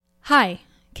Hi,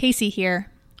 Casey here.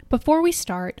 Before we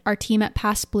start, our team at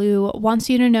PassBlue wants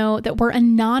you to know that we're a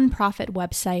nonprofit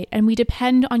website and we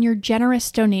depend on your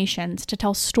generous donations to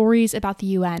tell stories about the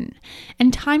UN.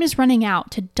 And time is running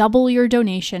out to double your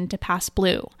donation to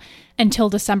PassBlue. Until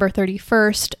December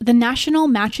 31st, the national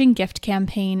matching gift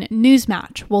campaign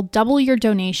Newsmatch will double your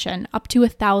donation up to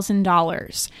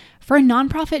 $1,000. For a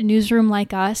nonprofit newsroom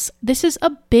like us, this is a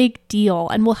big deal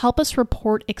and will help us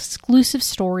report exclusive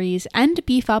stories and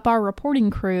beef up our reporting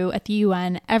crew at the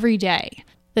UN every day.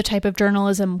 The type of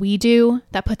journalism we do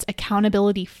that puts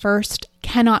accountability first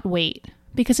cannot wait,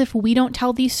 because if we don't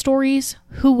tell these stories,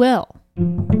 who will?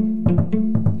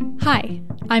 Hi,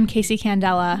 I'm Casey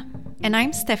Candela. And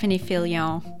I'm Stephanie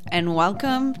Filion, and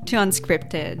welcome to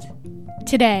Unscripted.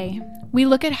 Today, we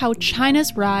look at how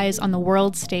China's rise on the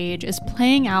world stage is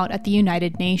playing out at the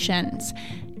United Nations.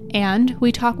 And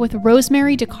we talk with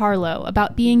Rosemary DiCarlo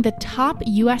about being the top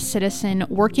U.S. citizen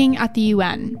working at the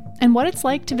UN and what it's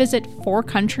like to visit 4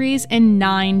 countries in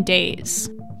 9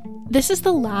 days. This is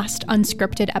the last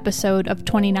unscripted episode of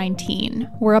 2019.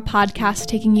 We're a podcast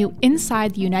taking you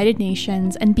inside the United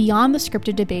Nations and beyond the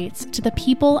scripted debates to the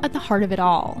people at the heart of it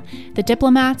all, the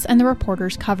diplomats and the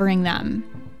reporters covering them.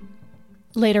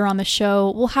 Later on the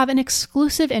show, we'll have an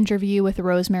exclusive interview with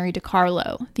Rosemary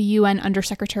DiCarlo, the UN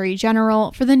Undersecretary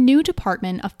General for the new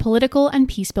Department of Political and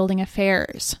Peacebuilding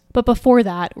Affairs. But before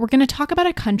that, we're going to talk about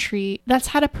a country that's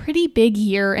had a pretty big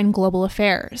year in global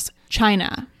affairs,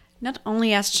 China. Not only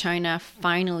has China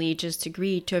finally just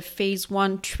agreed to a Phase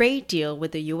 1 trade deal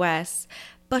with the US,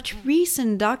 but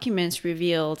recent documents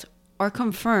revealed or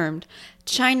confirmed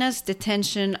China's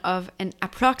detention of an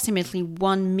approximately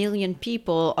 1 million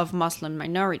people of Muslim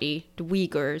minority, the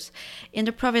Uyghurs, in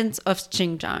the province of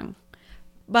Xinjiang.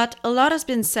 But a lot has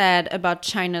been said about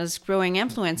China's growing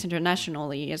influence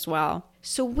internationally as well.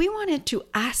 So we wanted to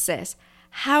assess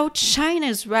how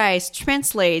China's rise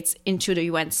translates into the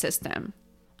UN system.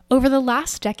 Over the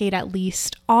last decade at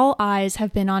least, all eyes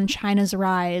have been on China's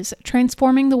rise,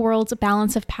 transforming the world's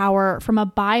balance of power from a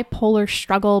bipolar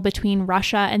struggle between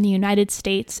Russia and the United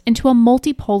States into a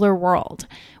multipolar world,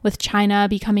 with China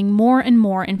becoming more and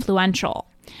more influential.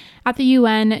 At the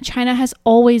UN, China has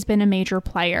always been a major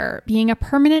player, being a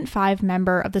permanent 5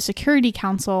 member of the Security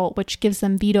Council, which gives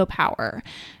them veto power.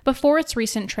 Before its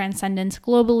recent transcendence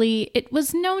globally, it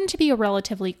was known to be a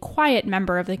relatively quiet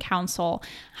member of the Council,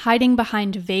 hiding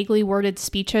behind vaguely worded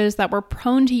speeches that were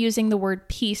prone to using the word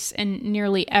peace in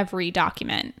nearly every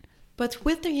document. But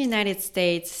with the United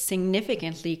States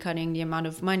significantly cutting the amount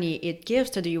of money it gives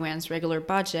to the UN's regular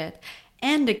budget,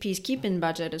 and the peacekeeping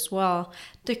budget as well,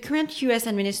 the current U.S.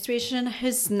 administration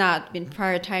has not been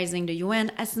prioritizing the UN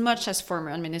as much as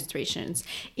former administrations,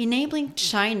 enabling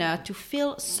China to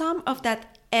fill some of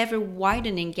that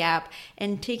ever-widening gap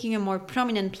and taking a more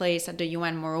prominent place at the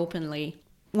UN more openly.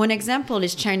 One example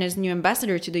is China's new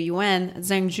ambassador to the UN,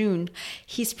 Zhang Jun.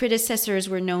 His predecessors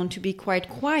were known to be quite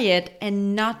quiet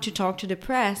and not to talk to the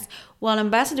press, while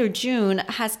Ambassador Jun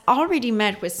has already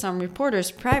met with some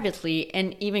reporters privately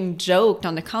and even joked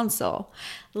on the council.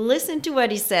 Listen to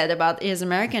what he said about his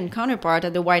American counterpart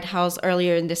at the White House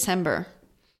earlier in December.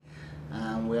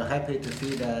 We're happy to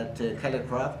see that Kelly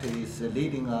Craft is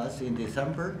leading us in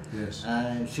December. Yes.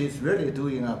 She's really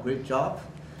doing a great job.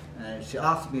 She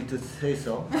asked me to say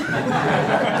so.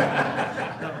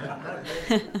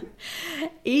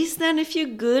 He's done a few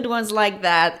good ones like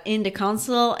that in the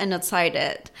council and outside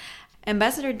it.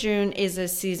 Ambassador Jun is a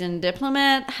seasoned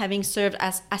diplomat, having served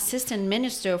as Assistant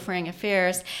Minister of Foreign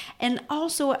Affairs and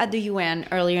also at the UN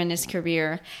earlier in his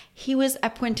career. He was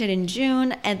appointed in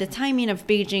June, and the timing of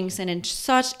Beijing sending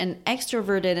such an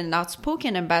extroverted and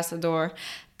outspoken ambassador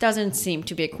doesn't seem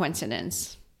to be a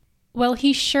coincidence. Well,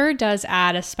 he sure does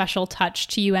add a special touch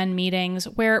to UN meetings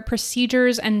where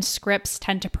procedures and scripts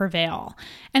tend to prevail.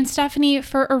 And Stephanie,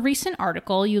 for a recent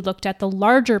article, you looked at the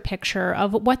larger picture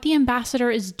of what the ambassador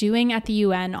is doing at the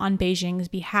UN on Beijing's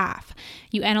behalf.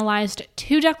 You analyzed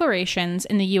 2 declarations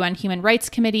in the UN Human Rights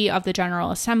Committee of the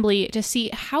General Assembly to see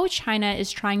how China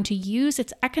is trying to use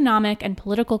its economic and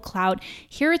political clout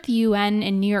here at the UN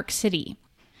in New York City.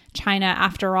 China,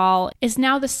 after all, is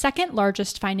now the second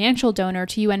largest financial donor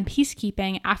to UN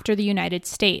peacekeeping after the United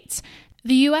States.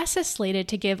 The US is slated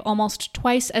to give almost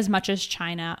twice as much as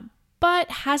China, but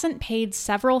hasn't paid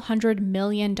several $100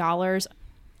 million.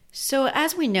 So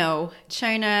as we know,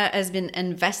 China has been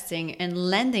investing and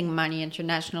lending money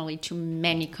internationally to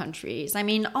many countries. I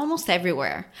mean, almost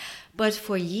everywhere. But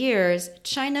for years,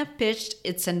 China pitched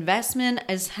its investment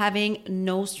as having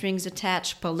no strings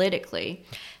attached politically.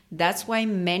 That's why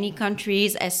many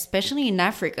countries, especially in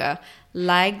Africa,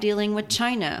 like dealing with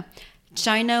China.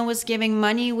 China was giving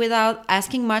money without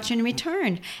asking much in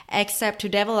return, except to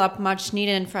develop much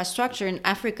needed infrastructure in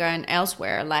Africa and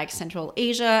elsewhere, like Central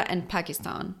Asia and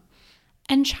Pakistan.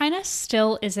 And China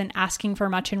still isn't asking for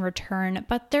much in return,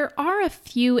 but there are a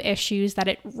few issues that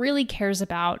it really cares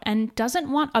about and doesn't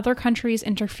want other countries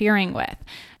interfering with.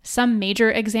 Some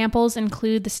major examples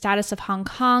include the status of Hong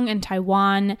Kong and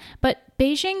Taiwan, but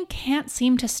Beijing can't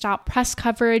seem to stop press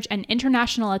coverage and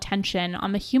international attention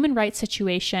on the human rights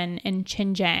situation in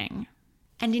Xinjiang.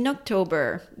 And in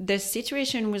October, the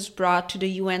situation was brought to the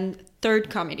UN Third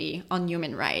Committee on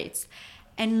Human Rights.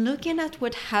 And looking at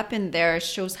what happened there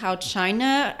shows how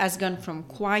China has gone from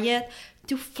quiet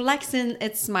to flexing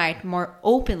its might more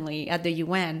openly at the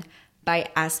UN by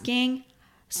asking,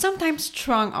 sometimes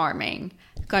strong-arming,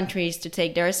 countries to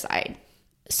take their side.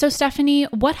 So, Stephanie,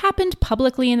 what happened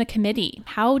publicly in the committee?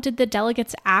 How did the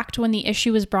delegates act when the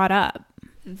issue was brought up?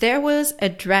 There was a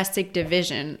drastic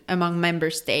division among member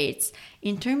states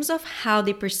in terms of how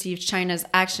they perceived China's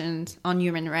actions on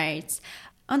human rights.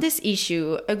 On this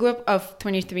issue, a group of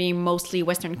 23 mostly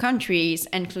Western countries,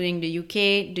 including the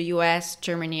UK, the US,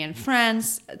 Germany, and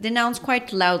France, denounced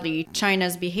quite loudly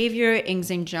China's behavior in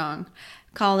Xinjiang,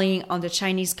 calling on the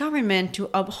Chinese government to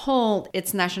uphold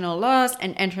its national laws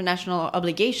and international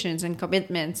obligations and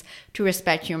commitments to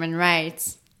respect human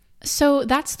rights. So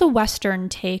that's the Western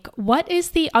take. What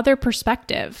is the other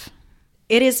perspective?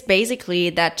 It is basically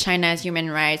that China's human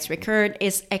rights record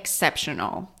is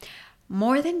exceptional.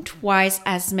 More than twice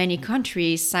as many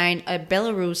countries signed a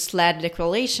Belarus-led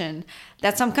declaration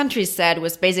that some countries said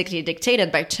was basically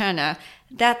dictated by China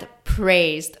that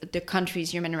praised the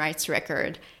country's human rights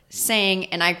record, saying,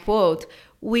 and I quote,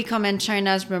 "We commend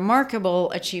China's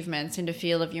remarkable achievements in the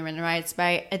field of human rights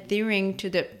by adhering to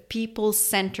the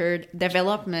people-centered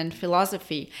development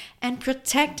philosophy and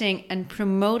protecting and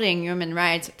promoting human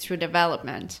rights through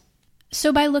development."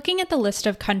 So by looking at the list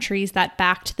of countries that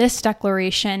backed this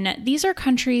declaration, these are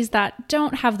countries that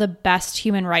don't have the best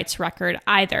human rights record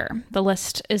either. The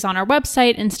list is on our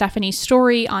website in Stephanie's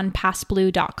story on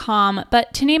passblue.com,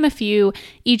 but to name a few,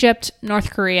 Egypt,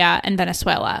 North Korea, and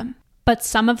Venezuela. But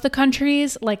some of the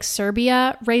countries, like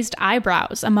Serbia, raised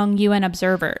eyebrows among UN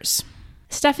observers.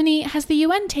 Stephanie, has the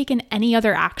UN taken any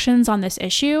other actions on this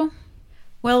issue?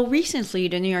 Well, recently,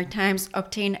 the New York Times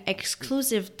obtained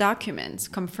exclusive documents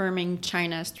confirming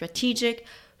China's strategic,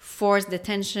 forced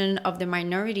detention of the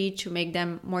minority to make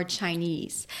them more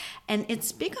Chinese. And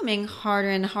it's becoming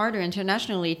harder and harder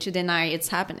internationally to deny it's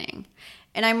happening.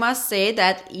 And I must say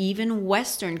that even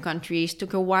Western countries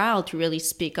took a while to really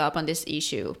speak up on this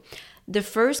issue. The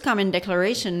first common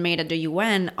declaration made at the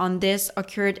UN on this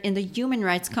occurred in the Human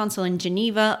Rights Council in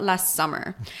Geneva last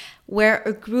summer, where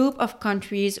a group of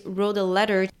countries wrote a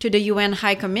letter to the UN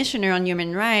High Commissioner on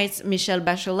Human Rights, Michelle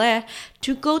Bachelet,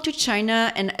 to go to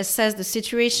China and assess the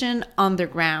situation on the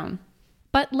ground.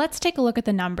 But let's take a look at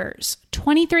the numbers.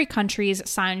 23 countries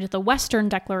signed the Western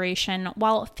Declaration,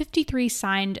 while 53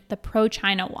 signed the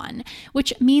pro-China one,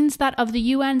 which means that of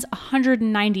the UN's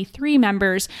 193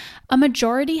 members, a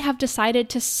majority have decided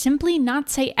to simply not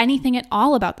say anything at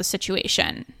all about the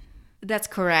situation. That's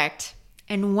correct.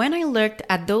 And when I looked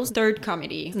at those third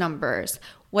committee numbers,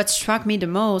 what struck me the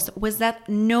most was that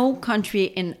no country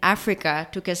in Africa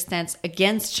took a stance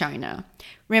against China.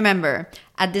 Remember,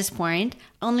 at this point,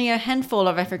 only a handful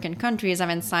of African countries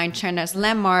haven't signed China's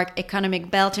landmark Economic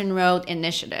Belt and Road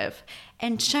Initiative.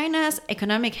 And China's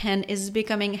economic hand is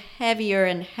becoming heavier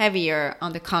and heavier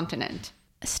on the continent.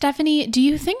 Stephanie, do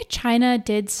you think China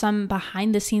did some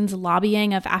behind-the-scenes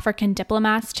lobbying of African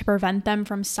diplomats to prevent them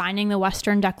from signing the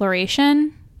Western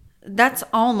Declaration? That's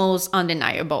almost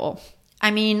undeniable. I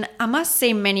mean, I must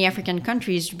say many African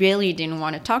countries really didn't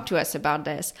want to talk to us about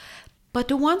this. But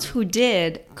the ones who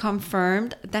did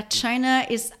confirmed that China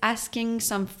is asking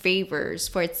some favors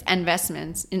for its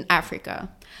investments in Africa.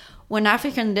 One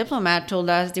African diplomat told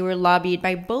us they were lobbied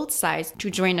by both sides to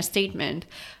join a statement,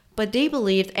 but they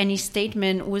believed any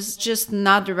statement was just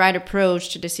not the right approach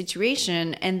to the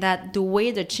situation and that the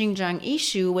way the Xinjiang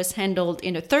issue was handled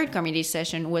in the third committee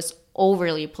session was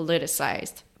overly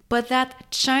politicized. But that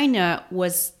China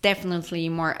was definitely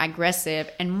more aggressive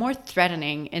and more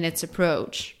threatening in its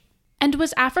approach. And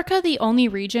was Africa the only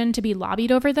region to be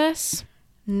lobbied over this?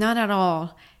 Not at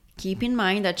all. Keep in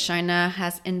mind that China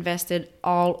has invested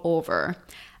all over.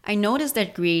 I noticed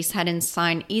that Greece hadn't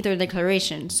signed either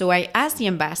declaration, so I asked the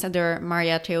ambassador,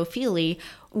 Maria Theophili,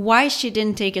 why she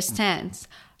didn't take a stance.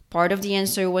 Part of the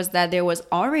answer was that there was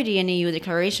already an EU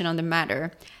declaration on the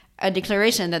matter, a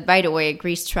declaration that, by the way,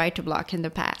 Greece tried to block in the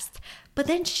past. But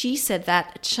then she said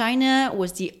that China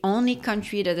was the only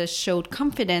country that has showed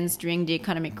confidence during the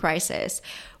economic crisis,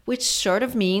 which sort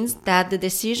of means that the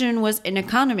decision was an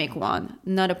economic one,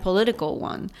 not a political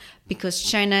one, because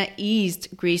China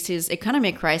eased Greece's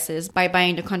economic crisis by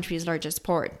buying the country's largest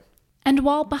port. And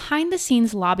while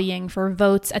behind-the-scenes lobbying for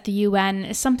votes at the UN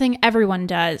is something everyone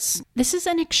does, this is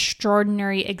an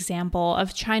extraordinary example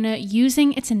of China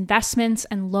using its investments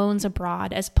and loans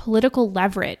abroad as political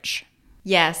leverage.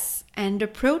 Yes, and the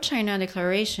pro-China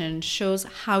declaration shows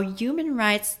how human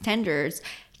rights standards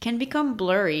can become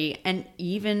blurry and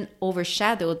even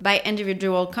overshadowed by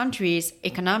individual countries'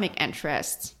 economic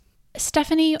interests.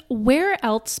 Stephanie, where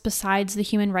else besides the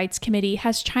Human Rights Committee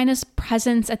has China's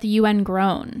presence at the UN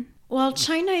grown? Well,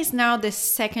 China is now the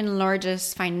second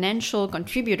largest financial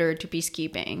contributor to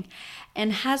peacekeeping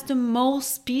and has the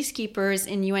most peacekeepers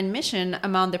in UN mission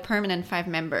among the permanent 5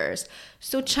 members.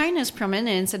 So China's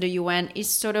prominence at the UN is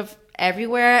sort of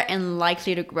everywhere and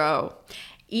likely to grow.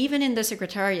 Even in the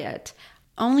Secretariat,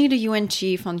 only the UN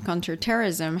chief on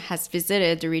counterterrorism has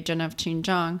visited the region of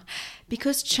Xinjiang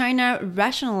because China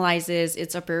rationalizes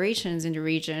its operations in the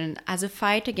region as a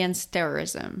fight against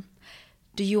terrorism.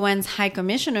 The UN's High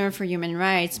Commissioner for Human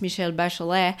Rights, Michelle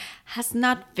Bachelet, has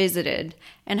not visited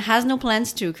and has no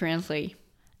plans to currently.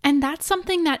 And that's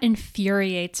something that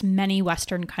infuriates many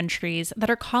Western countries that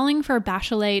are calling for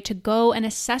Bachelet to go and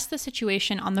assess the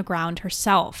situation on the ground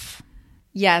herself.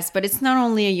 Yes, but it's not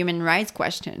only a human rights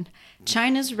question.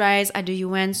 China's rise at the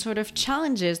UN sort of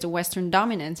challenges the Western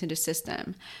dominance in the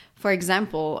system. For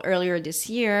example, earlier this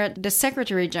year, the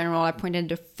Secretary General appointed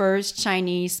the first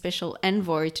Chinese special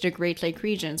envoy to the Great Lakes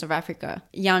regions of Africa,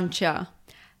 Yang Jie.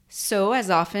 So,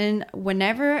 as often,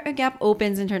 whenever a gap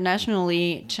opens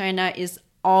internationally, China is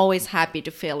always happy to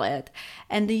fill it.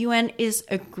 And the UN is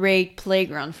a great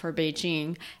playground for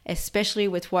Beijing, especially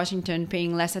with Washington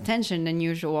paying less attention than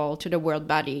usual to the world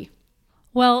body.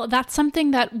 Well, that's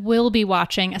something that we'll be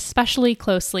watching especially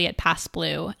closely at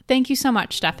PassBlue. Thank you so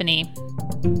much, Stephanie.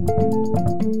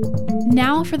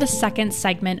 Now for the second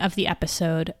segment of the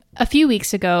episode. A few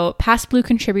weeks ago, PassBlue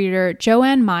contributor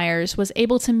Joanne Myers was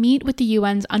able to meet with the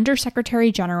UN's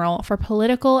Undersecretary General for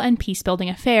Political and Peacebuilding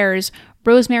Affairs,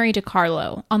 Rosemary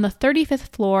DiCarlo, on the 35th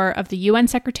floor of the UN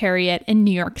Secretariat in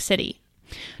New York City.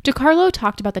 DiCarlo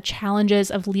talked about the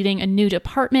challenges of leading a new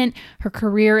department, her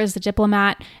career as a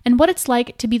diplomat, and what it's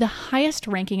like to be the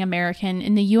highest-ranking American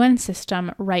in the UN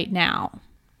system right now.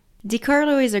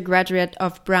 DiCarlo is a graduate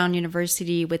of Brown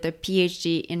University with a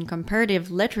PhD in comparative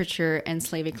literature and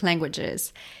Slavic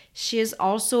languages. She is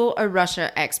also a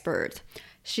Russia expert.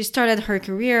 She started her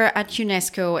career at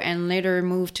UNESCO and later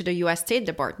moved to the US State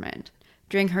Department.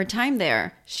 During her time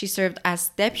there, she served as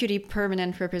Deputy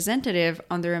Permanent Representative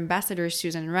under Ambassador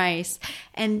Susan Rice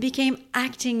and became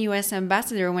acting U.S.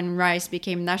 Ambassador when Rice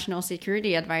became National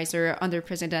Security Advisor under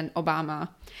President Obama.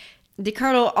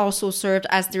 DiCarlo also served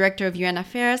as Director of UN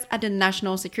Affairs at the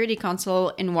National Security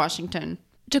Council in Washington.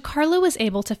 DiCarlo was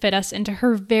able to fit us into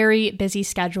her very busy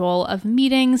schedule of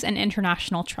meetings and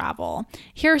international travel.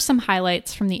 Here are some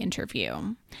highlights from the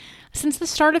interview. Since the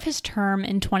start of his term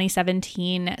in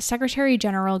 2017, Secretary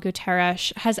General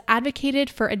Guterres has advocated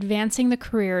for advancing the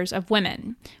careers of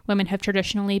women. Women have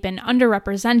traditionally been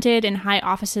underrepresented in high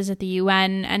offices at the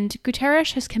UN, and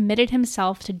Guterres has committed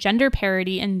himself to gender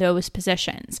parity in those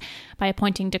positions by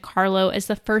appointing DiCarlo as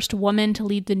the first woman to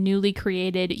lead the newly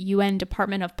created UN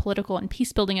Department of Political and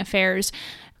Peacebuilding Affairs.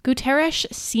 Guterres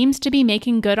seems to be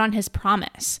making good on his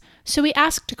promise. So we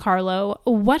asked DiCarlo,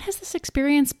 what has this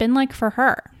experience been like for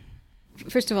her?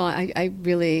 First of all, I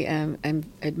really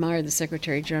admire the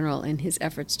Secretary General in his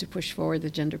efforts to push forward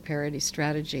the gender parity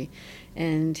strategy.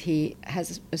 And he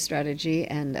has a strategy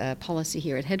and a policy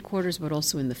here at headquarters, but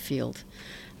also in the field.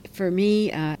 For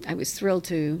me, I was thrilled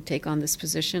to take on this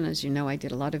position. As you know, I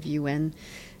did a lot of UN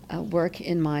work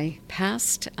in my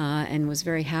past and was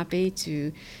very happy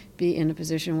to be in a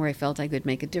position where I felt I could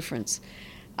make a difference.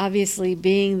 Obviously,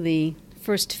 being the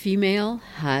first female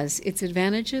has its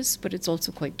advantages, but it's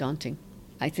also quite daunting.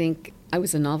 I think I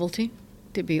was a novelty,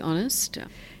 to be honest,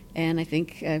 and I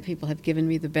think people have given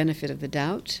me the benefit of the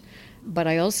doubt. But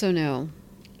I also know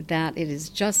that it is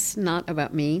just not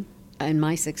about me and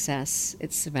my success.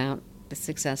 It's about the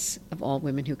success of all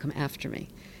women who come after me.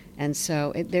 And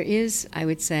so there is, I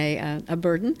would say, a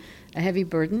burden, a heavy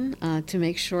burden, to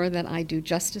make sure that I do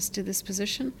justice to this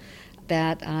position,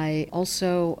 that I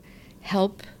also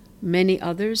help many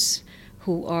others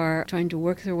who are trying to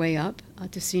work their way up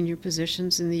to senior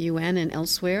positions in the UN and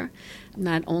elsewhere.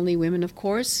 Not only women, of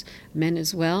course, men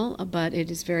as well, but it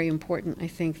is very important, I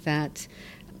think, that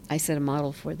I set a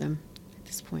model for them at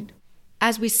this point.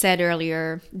 As we said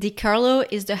earlier, DiCarlo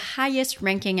is the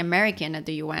highest-ranking American at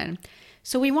the UN.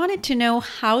 So we wanted to know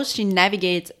how she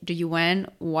navigates the UN,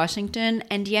 Washington,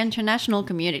 and the international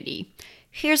community.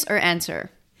 Here's her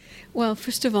answer. Well,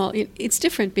 first of all, it's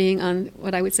different being on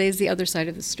what I would say is the other side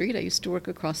of the street. I used to work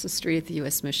across the street at the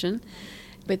U.S. Mission.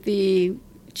 But the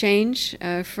change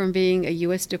from being a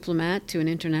U.S. diplomat to an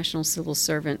international civil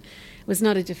servant was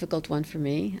not a difficult one for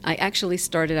me. I actually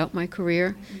started out my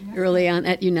career early on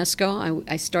at UNESCO.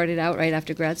 I started out right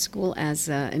after grad school as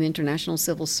an international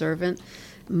civil servant,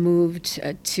 moved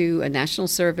to a national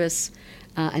service,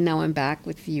 and now I'm back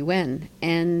with the UN.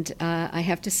 And I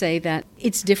have to say that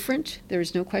it's different. There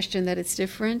is no question that it's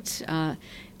different.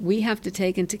 We have to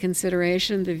take into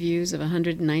consideration the views of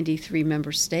 193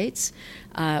 member states.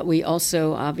 We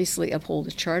also obviously uphold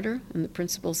the charter and the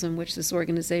principles on which this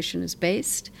organization is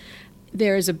based.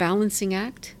 There is a balancing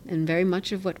act in very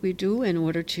much of what we do in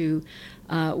order to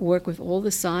work with all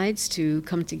the sides to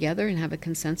come together and have a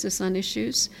consensus on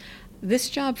issues. This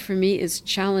job for me is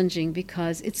challenging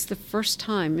because it's the first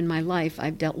time in my life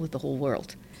I've dealt with the whole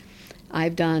world.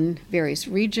 I've done various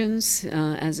regions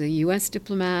as a U.S.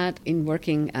 diplomat in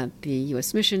working at the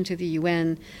U.S. mission to the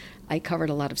UN. I covered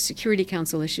a lot of Security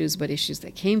Council issues, but issues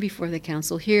that came before the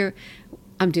Council. Here,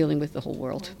 I'm dealing with the whole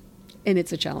world, and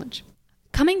it's a challenge.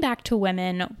 Coming back to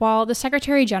women, while the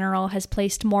Secretary General has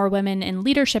placed more women in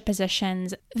leadership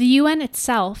positions, the UN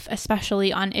itself,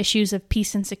 especially on issues of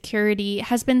peace and security,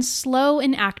 has been slow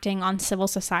in acting on civil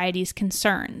society's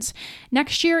concerns.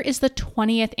 Next year is the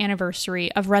 20th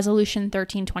anniversary of Resolution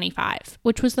 1325,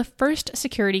 which was the first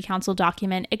Security Council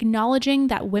document acknowledging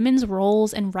that women's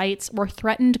roles and rights were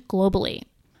threatened globally.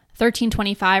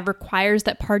 1325 requires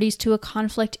that parties to a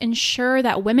conflict ensure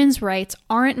that women's rights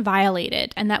aren't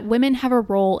violated and that women have a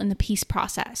role in the peace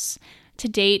process. To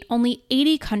date, only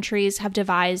 80 countries have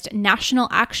devised national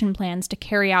action plans to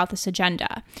carry out this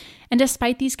agenda. And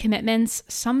despite these commitments,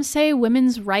 some say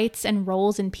women's rights and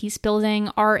roles in peace building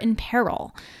are in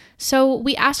peril. So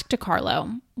we asked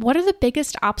DiCarlo, what are the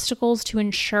biggest obstacles to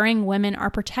ensuring women are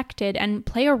protected and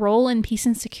play a role in peace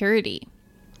and security?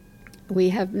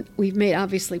 We've made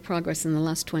obviously progress in the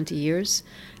last 20 years,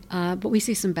 but we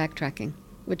see some backtracking,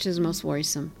 which is most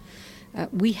worrisome.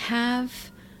 We have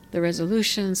the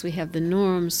resolutions, we have the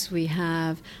norms, we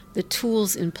have the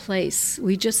tools in place.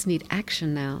 We just need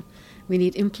action now. We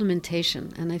need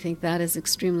implementation, and I think that is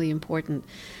extremely important.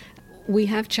 We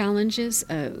have challenges.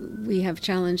 We have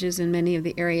challenges in many of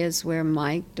the areas where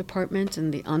my department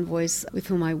and the envoys with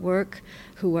whom I work,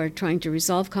 who are trying to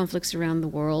resolve conflicts around the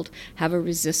world, have a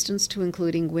resistance to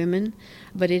including women.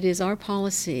 But it is our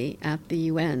policy at the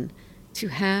UN to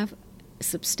have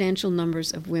substantial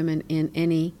numbers of women in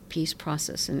any peace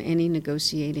process, in any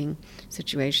negotiating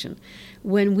situation.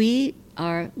 When we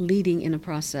are leading in a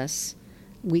process,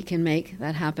 we can make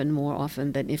that happen more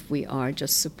often than if we are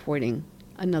just supporting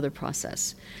another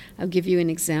process. I'll give you an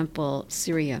example.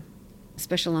 Syria.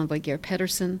 Special Envoy Geir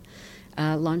Pedersen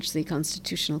launched the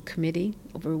Constitutional Committee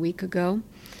over a week ago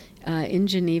in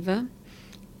Geneva.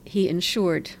 He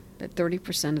ensured that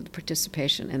 30% of the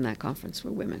participation in that conference were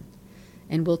women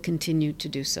and will continue to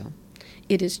do so.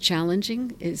 It is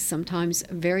challenging, it is sometimes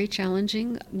very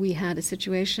challenging. We had a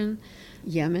situation,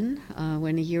 Yemen,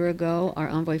 when a year ago our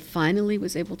envoy finally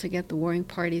was able to get the warring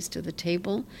parties to the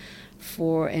table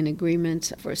for an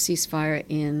agreement for a ceasefire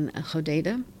in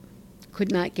Hodeidah.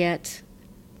 Could not get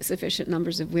sufficient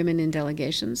numbers of women in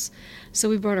delegations, so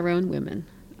we brought our own women.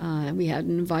 We had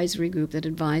an advisory group that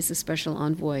advised the special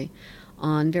envoy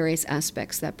on various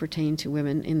aspects that pertain to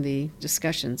women in the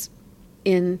discussions.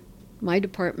 In my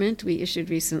department, we issued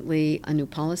recently a new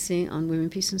policy on women,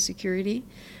 peace, and security.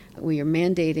 We are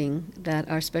mandating that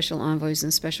our special envoys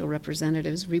and special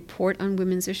representatives report on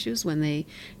women's issues when they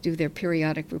do their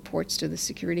periodic reports to the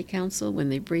Security Council, when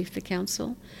they brief the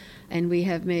Council. And we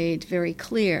have made very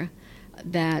clear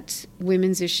that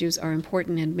women's issues are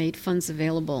important and made funds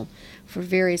available for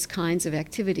various kinds of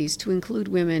activities to include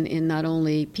women in not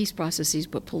only peace processes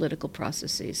but political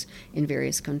processes in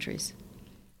various countries.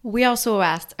 We also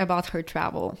asked about her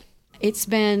travel. It's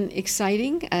been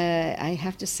exciting. I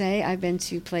have to say, I've been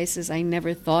to places I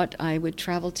never thought I would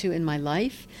travel to in my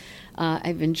life.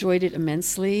 I've enjoyed it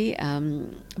immensely,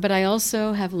 but I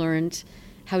also have learned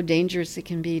how dangerous it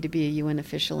can be to be a UN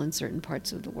official in certain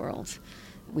parts of the world.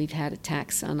 We've had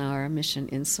attacks on our mission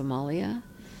in Somalia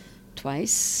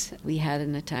twice. We had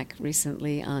an attack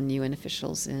recently on UN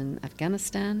officials in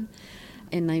Afghanistan.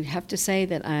 And I have to say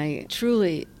that I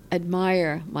truly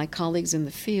admire my colleagues in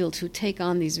the field who take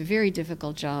on these very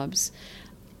difficult jobs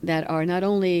that are not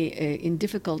only in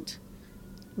difficult,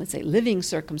 let's say, living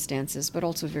circumstances, but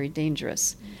also very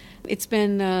dangerous. It's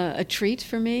been a treat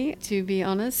for me, to be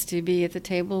honest, to be at the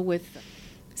table with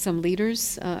some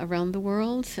leaders around the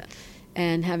world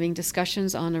and having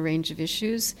discussions on a range of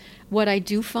issues. What I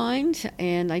do find,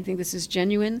 and I think this is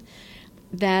genuine,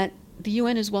 that the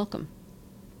UN is welcome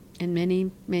in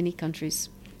many, many countries,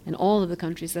 in all of the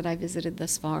countries that I visited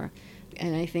thus far.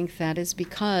 And I think that is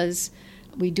because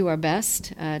we do our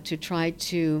best to try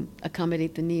to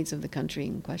accommodate the needs of the country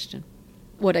in question.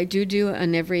 What I do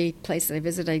in every place that I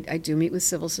visit, I do meet with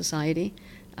civil society,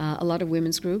 a lot of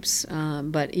women's groups,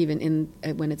 but even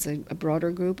when it's a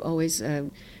broader group, always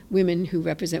women who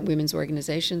represent women's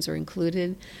organizations are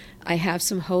included. I have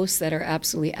some hosts that are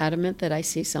absolutely adamant that I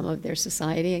see some of their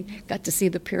society. I got to see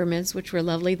the pyramids, which were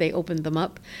lovely. They opened them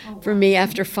up for me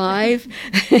after 5.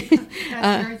 That's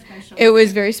very special. It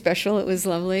was very special. It was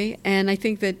lovely. And I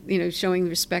think that, showing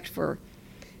respect for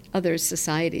other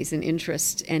societies and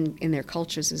interest and in their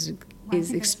cultures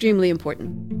is extremely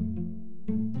important.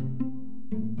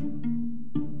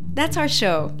 That's our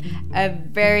show. A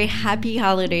very happy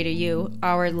holiday to you,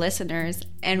 our listeners,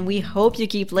 and we hope you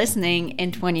keep listening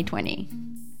in 2020.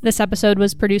 This episode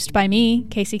was produced by me,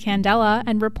 Casey Candela,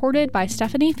 and reported by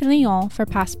Stephanie Filion for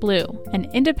Pass Blue,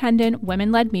 an independent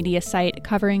women-led media site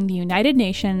covering the United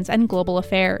Nations and global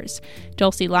affairs.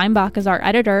 Dulcie Leimbach is our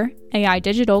editor, AI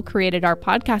Digital created our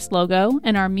podcast logo,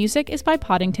 and our music is by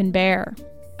Poddington Bear.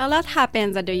 A lot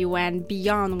happens at the UN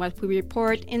beyond what we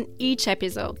report in each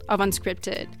episode of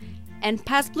Unscripted, and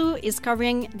Pass Blue is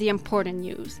covering the important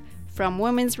news, from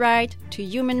women's rights to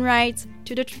human rights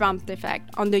to the Trump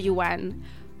effect on the UN.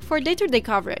 For day-to-day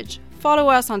coverage, follow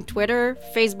us on Twitter,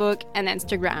 Facebook, and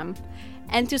Instagram.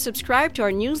 And to subscribe to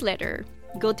our newsletter,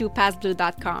 go to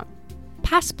passblue.com.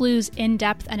 Pass Blue's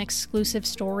in-depth and exclusive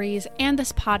stories and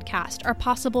this podcast are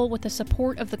possible with the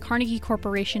support of the Carnegie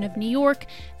Corporation of New York,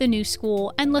 the New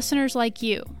School, and listeners like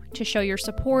you. To show your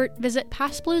support, visit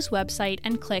Pass Blue's website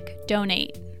and click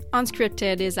Donate.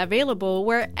 Unscripted is available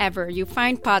wherever you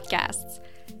find podcasts.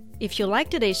 If you like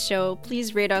today's show,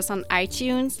 please rate us on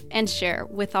iTunes and share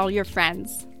with all your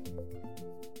friends.